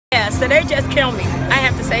So they just kill me. I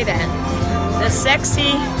have to say that. The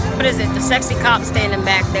sexy, what is it? The sexy cop standing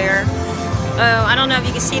back there. I don't know if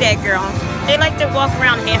you can see that girl. They like to walk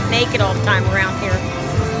around half naked all the time around here.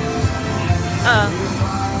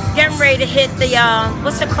 Getting ready to hit the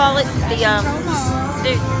what's it call it?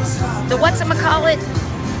 The what's-it-call-it?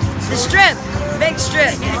 The strip, big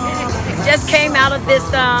strip. Just came out of this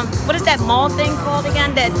what is that mall thing called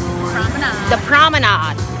again? That Promenade. The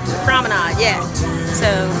promenade. Promenade, yeah. So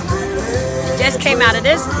just came out of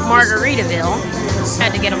this Margaritaville.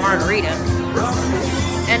 Had to get a margarita.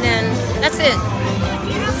 And then that's it.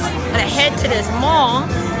 I'm gonna head to this mall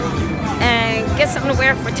and get something to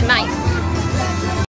wear for tonight.